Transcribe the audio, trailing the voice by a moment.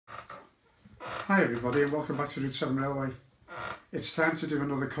Hi everybody and welcome back to Route 7 Railway. It's time to do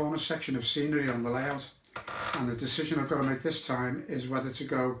another corner section of scenery on the layout, and the decision I've got to make this time is whether to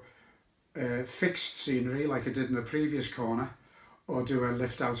go fixed scenery like I did in the previous corner, or do a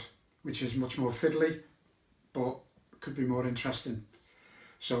lift out, which is much more fiddly but could be more interesting.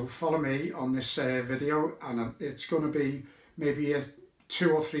 So follow me on this video, and it's going to be maybe a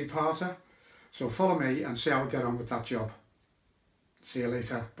 2 or 3 parter, so follow me and see how we get on with that job. See you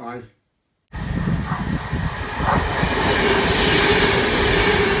later, bye.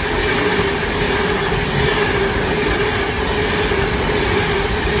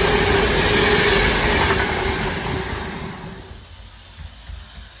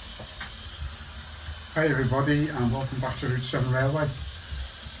 Hi everybody and welcome back to Route 7 Railway.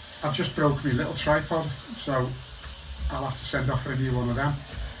 I've just broke my little tripod, so I'll have to send off for a new one of them.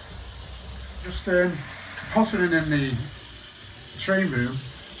 Just pottering in the train room,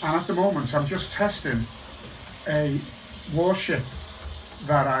 and at the moment I'm just testing a warship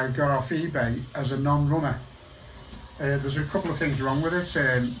that I got off eBay as a non-runner. There's a couple of things wrong with it.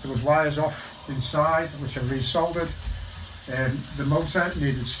 There was wires off inside which I've resoldered. The motor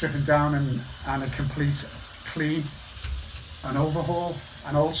needed stripping down and a complete clean and overhaul,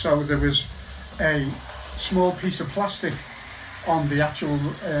 and also there was a small piece of plastic on the actual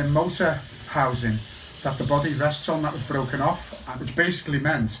motor housing that the body rests on that was broken off, which basically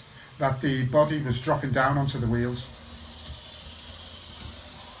meant that the body was dropping down onto the wheels.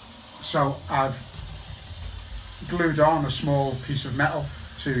 So I've glued on a small piece of metal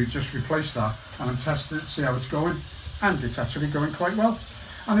to just replace that, and I'm testing it to see how it's going, and it's actually going quite well.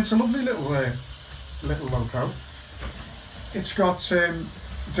 And it's a lovely little loco. It's got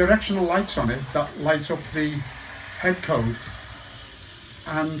directional lights on it that light up the head code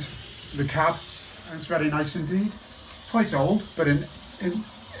and the cab, and it's very nice indeed. Quite old, but in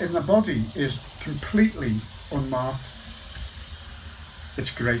the body is completely unmarked.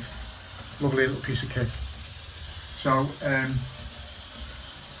 It's great, lovely little piece of kit. So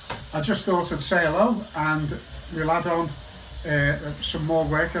I just thought I'd say hello, and we'll add on some more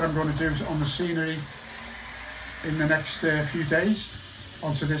work that I'm going to do on the scenery in the next few days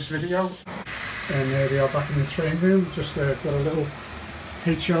onto this video. And there we are back in the train room. Just got a little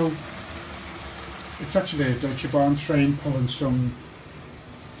HO. It's actually a Deutsche Bahn train pulling some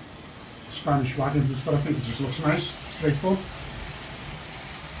Spanish wagons, but I think it just looks nice. It's great fun.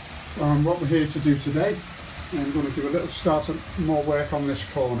 What we're here to do today, I'm going to do a little start more work on this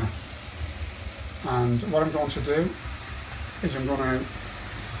corner. And what I'm going to do is I'm going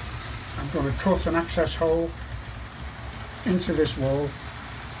to cut an access hole into this wall,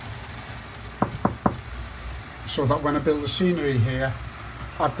 so that when I build the scenery here,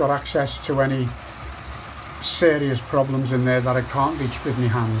 I've got access to any serious problems in there that I can't reach with my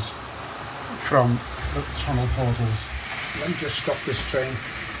hands from the tunnel portals. Let me just stop this train,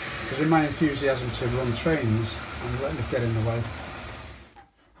 because in my enthusiasm to run trains, I'm letting it get in the way.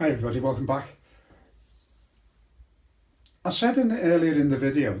 Hi everybody, welcome back. I said earlier in the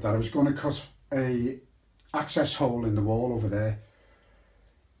video that I was going to cut a access hole in the wall over there,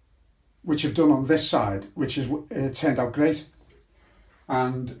 which I've done on this side, which is turned out great.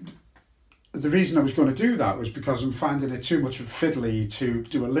 And the reason I was going to do that was because I'm finding it too much fiddly to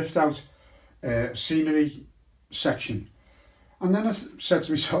do a lift out scenery section. And then I said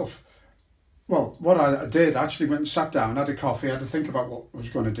to myself, well, what I did, actually went and sat down, had a coffee, had to think about what I was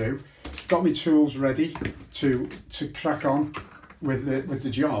going to do, got my tools ready to crack on with the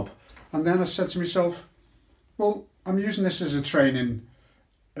job. And then I said to myself, well, I'm using this as a training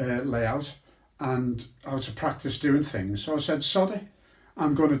layout and how to practice doing things. So I said, sod it,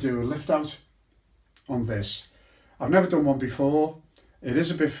 I'm going to do a lift out on this. I've never done one before. It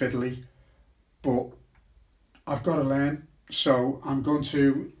is a bit fiddly, but I've got to learn. So I'm going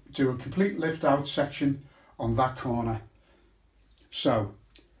to do a complete lift out section on that corner. So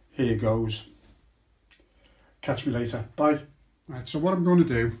here goes. Catch me later. Bye. Right, so what I'm going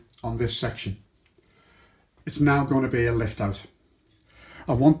to do on this section, it's now going to be a lift out.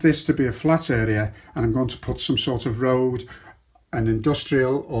 I want this to be a flat area, and I'm going to put some sort of road, an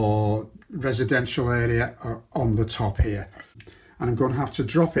industrial or residential area on the top here. And I'm going to have to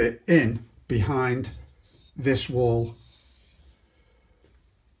drop it in behind this wall.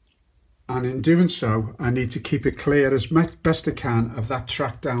 And in doing so, I need to keep it clear as best I can of that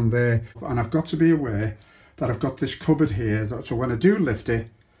track down there. And I've got to be aware that I've got this cupboard here, so when I do lift it,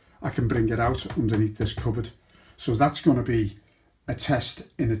 I can bring it out underneath this cupboard. So that's going to be a test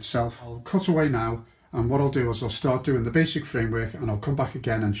in itself. I'll cut away now, and what I'll do is I'll start doing the basic framework, and I'll come back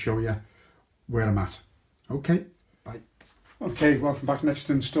again and show you where I'm at. Okay, bye. Okay, welcome back. Next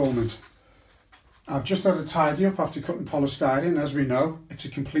instalment. I've just had a tidy up after cutting polystyrene. As we know, it's a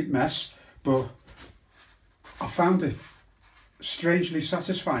complete mess, but I found it strangely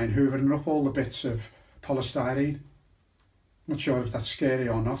satisfying hoovering up all the bits of polystyrene. Not sure if that's scary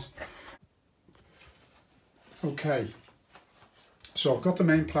or not. Okay, so I've got the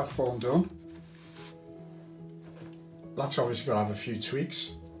main platform done. That's obviously got to have a few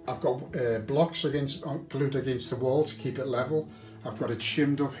tweaks. I've got blocks glued against the wall to keep it level. I've got it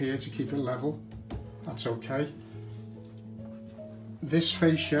shimmed up here to keep it level. That's okay. This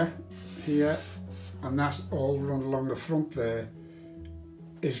fascia here and that all run along the front there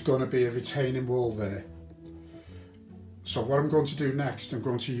is going to be a retaining wall there. So what I'm going to do next, I'm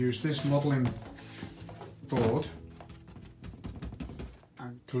going to use this modelling board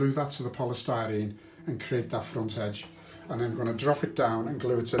and glue that to the polystyrene and create that front edge. And then I'm going to drop it down and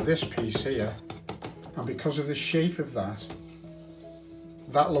glue it to this piece here. And because of the shape of that,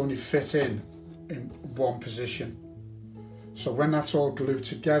 that'll only fit in one position. So when that's all glued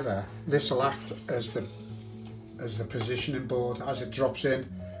together, this will act as the positioning board. As it drops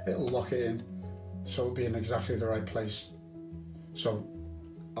in, it'll lock it in, so it'll be in exactly the right place. So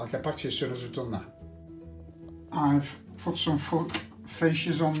I'll get back to you as soon as I've done that. I've put some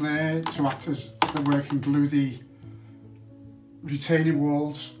fascias on there to act as where I can glue the retaining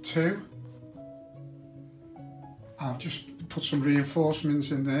walls to. I've just put some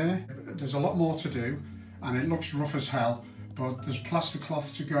reinforcements in there. There's a lot more to do and it looks rough as hell, but there's plaster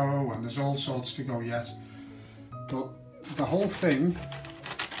cloth to go and there's all sorts to go yet. But the whole thing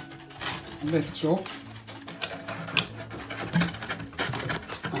lifts up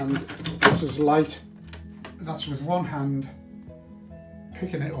and it's as light. That's with one hand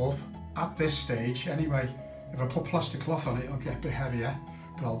picking it up at this stage. Anyway, if I put plaster cloth on it, it'll get a bit heavier,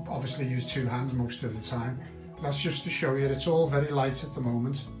 but I'll obviously use two hands most of the time. But that's just to show you it's all very light at the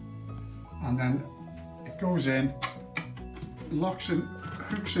moment. And then it goes in, locks in,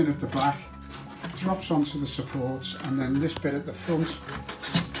 hooks in at the back, drops onto the supports, and then this bit at the front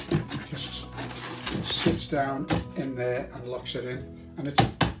just sits down in there and locks it in. And it's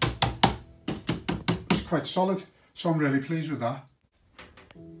quite solid, so I'm really pleased with that.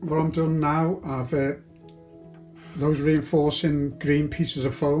 What I'm done now, I've those reinforcing green pieces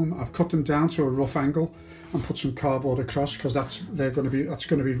of foam, I've cut them down to a rough angle and put some cardboard across, because that's going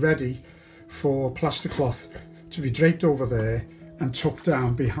to be ready for plaster cloth to be draped over there and tucked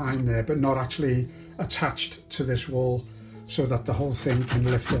down behind there, but not actually attached to this wall, so that the whole thing can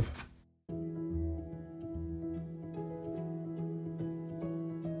lift up.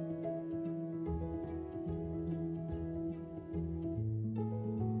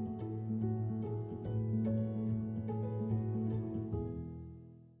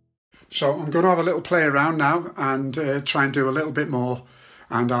 So I'm going to have a little play around now and try and do a little bit more,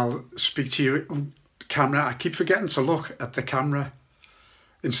 and I'll speak to you on camera. I keep forgetting to look at the camera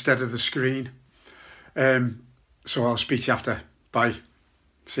instead of the screen. So I'll speak to you after. Bye.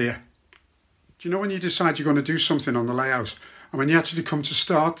 See ya. Do you know when you decide you're going to do something on the layout, and when you actually come to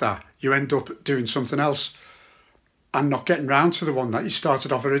start that, you end up doing something else and not getting round to the one that you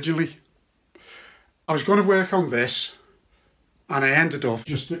started off originally? I was going to work on this, and I ended up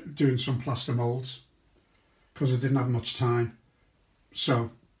just doing some plaster moulds because I didn't have much time. So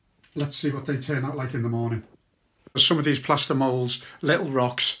let's see what they turn out like in the morning. Some of these plaster moulds, little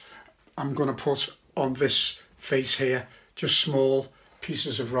rocks, I'm going to put on this face here, just small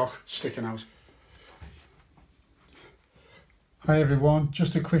pieces of rock sticking out. Hi everyone,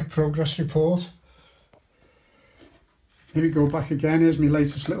 just a quick progress report. Here we go back again. Here's my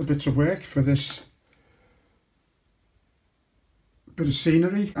latest little bits of work for this bit of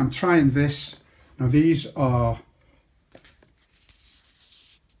scenery. I'm trying this. Now these are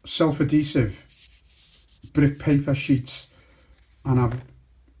self-adhesive brick paper sheets, and I've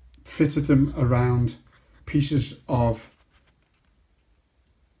fitted them around pieces of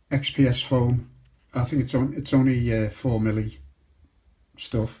XPS foam. I think it's only 4mm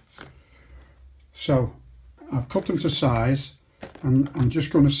stuff. So I've cut them to size and I'm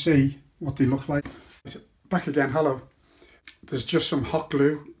just going to see what they look like. Back again, hello. There's just some hot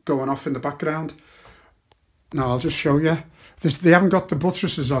glue going off in the background. Now I'll just show you. They haven't got the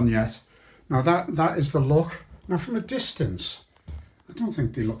buttresses on yet. Now that is the look. Now from a distance, I don't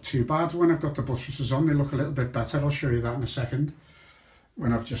think they look too bad. When I've got the buttresses on, they look a little bit better. I'll show you that in a second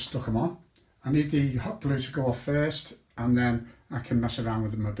when I've just stuck them on. I need the hot glue to go off first, and then I can mess around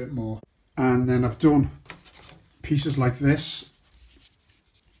with them a bit more. And then I've done pieces like this,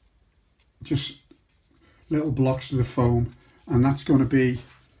 just little blocks of the foam, and that's going to be,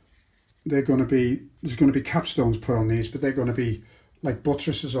 there's going to be capstones put on these, but they're going to be like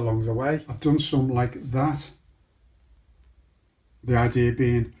buttresses along the way. I've done some like that. The idea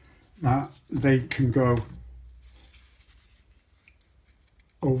being that they can go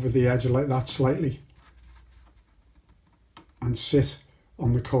over the edge like that slightly and sit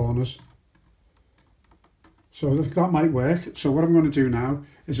on the corners. So that might work. So what I'm going to do now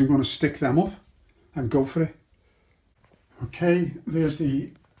is I'm going to stick them up and go for it. Okay, there's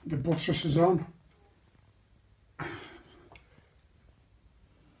the buttresses on.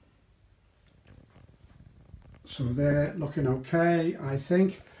 So they're looking okay, I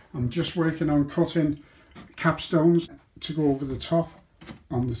think. I'm just working on cutting capstones to go over the top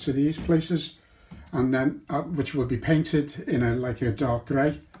onto these places, and then which will be painted in like a dark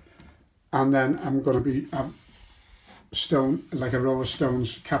grey. And then I'm going to be like a row of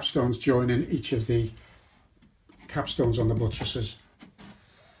stones, capstones joining each of the capstones on the buttresses.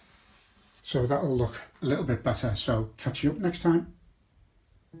 So that'll look a little bit better. So catch you up next time.